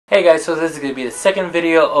Hey guys, so this is going to be the second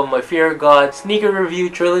video of my Fear of God sneaker review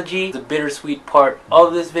trilogy. The bittersweet part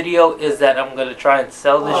of this video is that I'm going to try and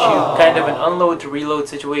sell the shoe. Kind of an unload to reload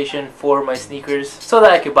situation for my sneakers so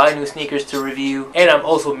that I could buy new sneakers to review. And I'm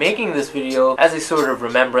also making this video as a sort of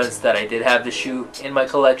remembrance that I did have the shoe in my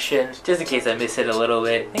collection, just in case I miss it a little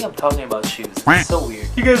bit. I think I'm talking about shoes. It's so weird.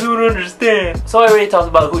 You guys don't understand. So I already talked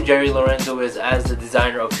about who Jerry Lorenzo is as the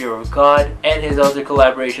designer of Fear of God and his other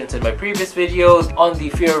collaborations in my previous videos on the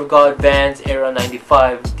Fear of God Vans Era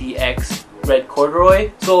 95 DX Red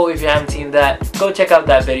Corduroy. So if you haven't seen that, go check out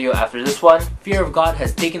that video after this one. Fear of God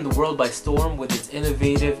has taken the world by storm with its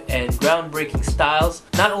innovative and groundbreaking styles,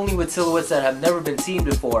 not only with silhouettes that have never been seen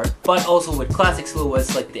before, but also with classic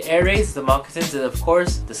silhouettes like the Air Raids, the Moccasins, and of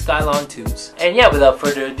course, the Skylon 2s. And yeah, without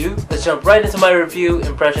further ado, let's jump right into my review,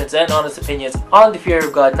 impressions, and honest opinions on the Fear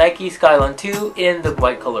of God Nike Skylon 2 in the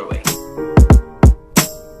white colorway.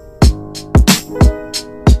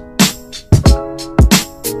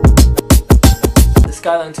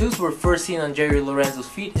 Skylon 2s were first seen on Jerry Lorenzo's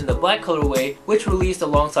feet in the black colorway, which released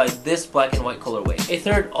alongside this black and white colorway. A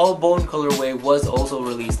third all-bone colorway was also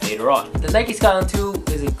released later on. The Nike Skylon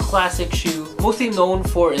 2 is a classic shoe, mostly known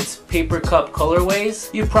for its paper cup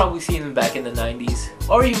colorways. You've probably seen them back in the 90s.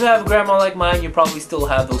 Or if you have a grandma like mine, you probably still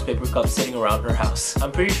have those paper cups sitting around her house.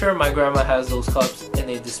 I'm pretty sure my grandma has those cups in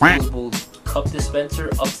a disposable cup dispenser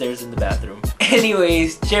upstairs in the bathroom.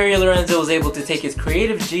 Anyways, Jerry Lorenzo was able to take his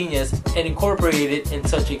creative genius and incorporate it in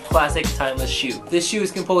such a classic, timeless shoe. This shoe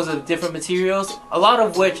is composed of different materials, a lot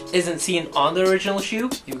of which isn't seen on the original shoe.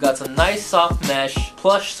 You've got some nice soft mesh,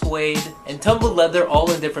 plush suede, and tumbled leather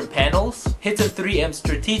all in different panels. Hits of 3M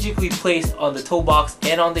strategically placed on the toe box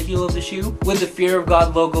and on the heel of the shoe, with the Fear of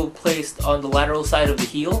God logo placed on the lateral side of the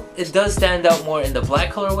heel. It does stand out more in the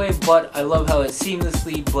black colorway, but I love how it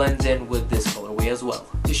seamlessly blends in with this colorway as well.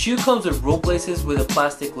 The shoe comes with rope laces with a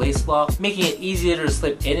plastic lace lock, making it easier to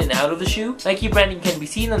slip in and out of the shoe. Nike branding can be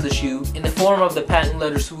seen on the shoe in the form of the patent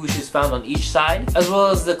leather swooshes found on each side, as well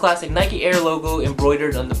as the classic Nike Air logo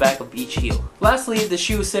embroidered on the back of each heel. Lastly, the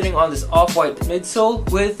shoe is sitting on this off-white midsole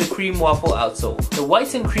with the cream waffle outsole. The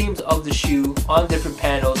whites and creams of the shoe on different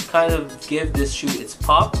panels kind of give this shoe its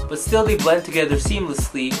pop, but still they blend together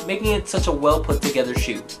seamlessly, making it such a well put together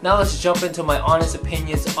shoe. Now let's jump into my honest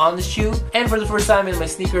opinions on the shoe. And for the first time in my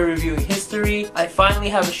sneaker reviewing history, I finally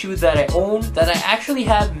have a shoe that I own that I actually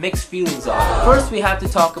have mixed feelings on. First, we have to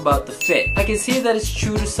talk about the fit. I can see that it's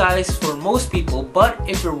true to size for most people, but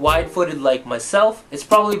if you're wide-footed like myself, it's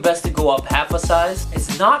probably best to go up half a size.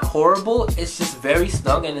 It's not horrible, it's just very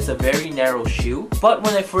snug and it's a very narrow shoe. But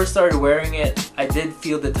when I first started wearing it, I did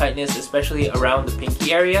feel the tightness, especially around the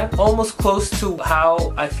pinky area. Almost close to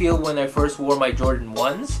how I feel when I first wore my Jordan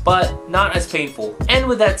 1s, but not as painful. And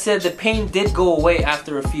with that said, the pain did go away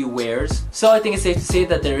after a few wears, so I think it's safe to say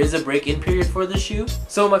that there is a break-in period for the shoe.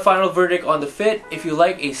 So my final verdict on the fit: if you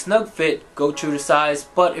like a snug fit, go true to size,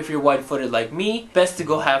 but if you're wide-footed like me, best to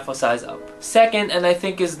go half a size up. Second, and I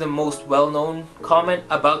think is the most well-known comment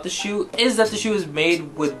about the shoe, is that the shoe is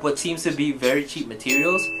made with what seems to be very cheap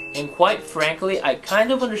materials. And quite frankly, I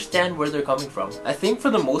kind of understand where they're coming from. I think for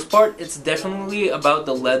the most part, it's definitely about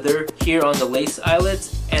the leather here on the lace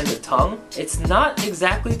eyelets and the tongue. It's not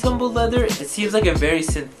exactly tumbled leather. It seems like a very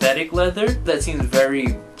synthetic leather that seems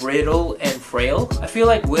very brittle and frail. I feel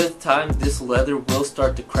like with time, this leather will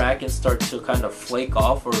start to crack and start to kind of flake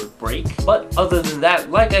off or break. But other than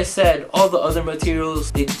that, like I said, all the other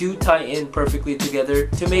materials, they do tie in perfectly together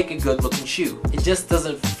to make a good looking shoe. It just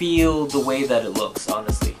doesn't feel the way that it looks,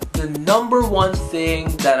 honestly. The number one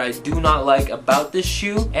thing that I do not like about this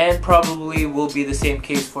shoe, and probably will be the same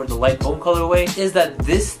case for the light bone colorway, is that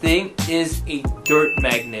this thing is a dirt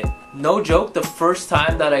magnet. No joke, the first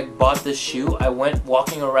time that I bought this shoe, I went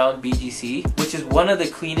walking around BGC, which is one of the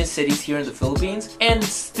cleanest cities here in the Philippines, and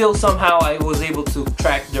still somehow I was able to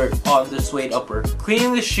track dirt on the suede upper.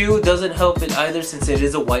 Cleaning the shoe doesn't help it either, since it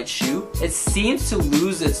is a white shoe. It seems to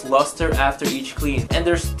lose its luster after each clean, and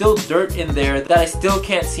there's still dirt in there that I still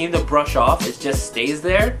can't seem to brush off. It just stays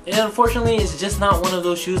there, and unfortunately it's just not one of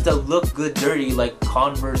those shoes that look good dirty like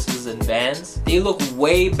Converses and Vans. They look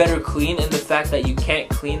way better clean, and the fact that you can't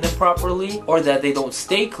clean them properly, or that they don't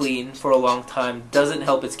stay clean for a long time, doesn't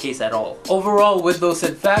help its case at all. Overall, with those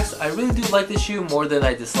said facts, I really do like this shoe more than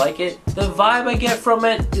I dislike it. The vibe I get from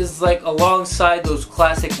it is like alongside those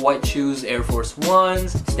classic white shoes, Air Force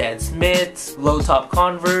 1s, Stan Smiths, low top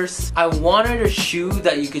Converse. I wanted a shoe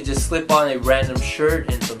that you could just slip on a random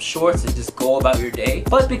shirt and some shorts and just go about your day.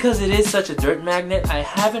 But because it is such a dirt magnet, I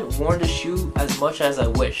haven't worn the shoe as much as I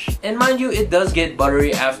wish. And mind you, it does get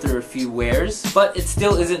buttery after a few wears, but it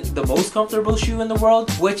still isn't the most comfortable shoe in the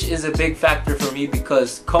world, which is a big factor for me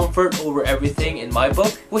because comfort over everything in my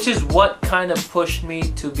book, which is what kind of pushed me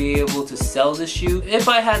to be able to sell this shoe. If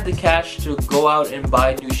I had the cash to go out and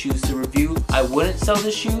buy new shoes to review, I wouldn't sell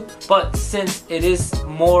this shoe, but since it is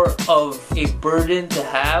more of a burden to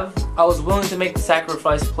have, I was willing to make the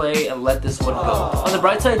sacrifice play and let this one go. On the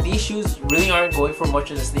bright side, these shoes really aren't going for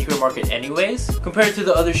much in the sneaker market anyways, compared to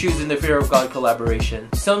the other shoes in the Fear of God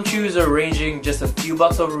collaboration. Some shoes are ranging just a few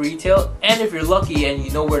bucks over retail, and if you're lucky and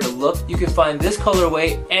you know where to look, you can find this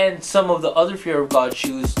colorway and some of the other Fear of God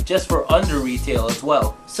shoes just for under retail as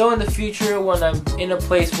well. So in the future, when I'm in a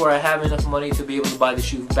place where I have enough money to be able to buy the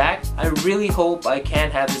shoe back, I really hope I can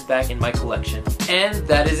have this back in my collection. And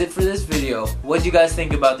that is it for this video. What do you guys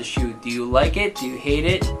think about the shoe? Do you like it? Do you hate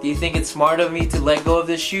it? Do you think it's smart of me to let go of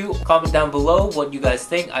this shoe? Comment down below what you guys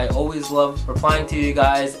think. I always love replying to you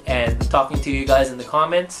guys and talking to you guys in the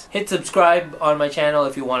comments. Hit subscribe on my channel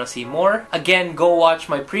if you want to see more. Again, go watch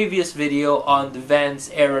my previous video on the Vans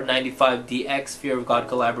Era 95 DX Fear of God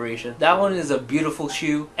collaboration. That one is a beautiful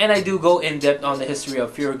shoe, and I do go in depth on the history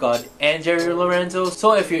of Fear of God and Jerry Lorenzo.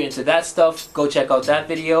 So if you're into that stuff, go check out that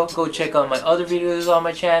video. Go check out my other videos on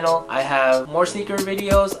my channel. I have more sneaker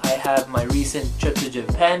videos. I have my recent trip to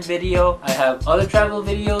Japan video. I have other travel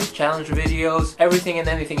videos, challenge videos, everything and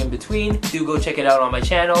anything in between. Do go check it out on my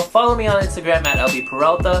channel. Follow me on Instagram at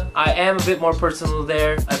LBPeralta. I am a bit more personal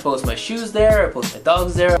there. I post my shoes there. I post my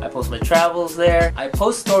dogs there. I post my travels there. I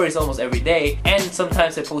post stories almost every day, and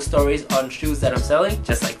sometimes I post stories on shoes that I'm selling,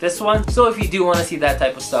 just like this one. So if you do want to see that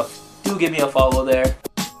type of stuff, do give me a follow there.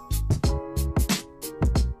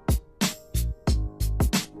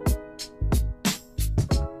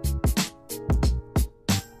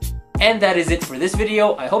 And that is it for this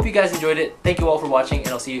video. I hope you guys enjoyed it. Thank you all for watching, and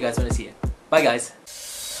I'll see you guys when I see it. Bye guys.